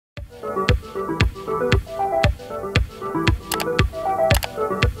Hello,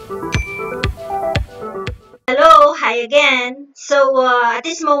 hi again. At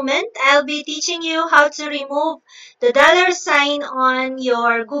this moment, I'll be teaching you how to remove the dollar sign on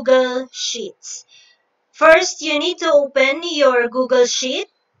your Google Sheets. First, you need to open your Google Sheet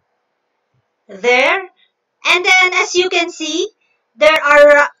there. And then as you can see, there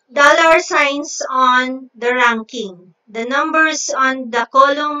are dollar signs on the ranking. The numbers on the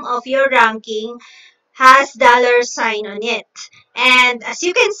column of your ranking has dollar sign on it. And as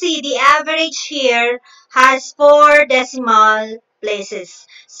you can see, the average here has 4 decimal places.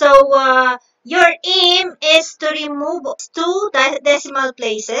 Your aim is to remove 2 decimal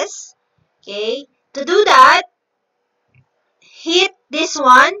places. Okay. To do that, hit this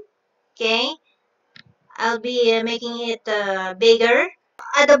one. Okay. I'll be making it bigger.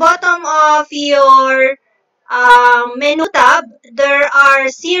 At the bottom of your menu tab, there are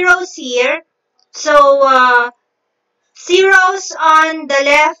zeros here. Zeros on the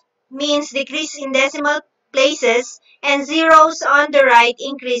left means decrease in decimal places, and zeros on the right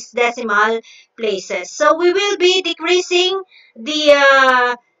increase decimal places. So we will be decreasing the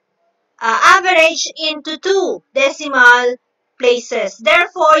average into 2 decimal places.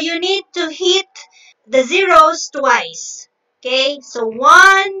 Therefore, you need to hit the zeros twice. Okay, so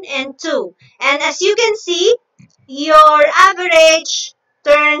 1 and 2. And as you can see, your average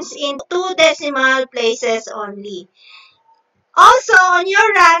turns into 2 decimal places only. Also, on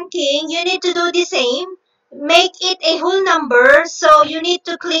your ranking, you need to do the same. Make it a whole number, so you need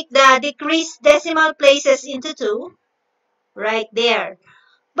to click the decrease decimal places into 2, right there.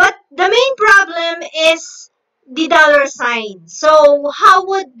 But the main problem is the dollar sign. So how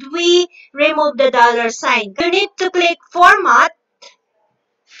would we remove the dollar sign? You need to click Format,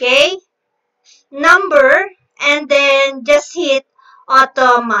 okay, Number, and then just hit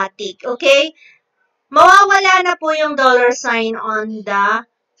Automatic, okay? Mawawala na po yung dollar sign on the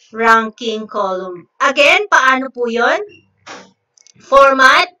ranking column. Again, paano po yun?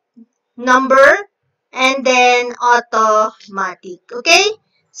 Format, Number, and then Automatic. Okay?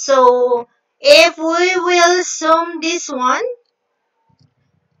 So, if we will zoom this one,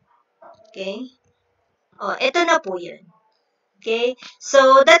 okay? Oh, ito na po yun. Okay?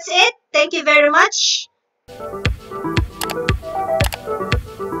 So, that's it. Thank you very much.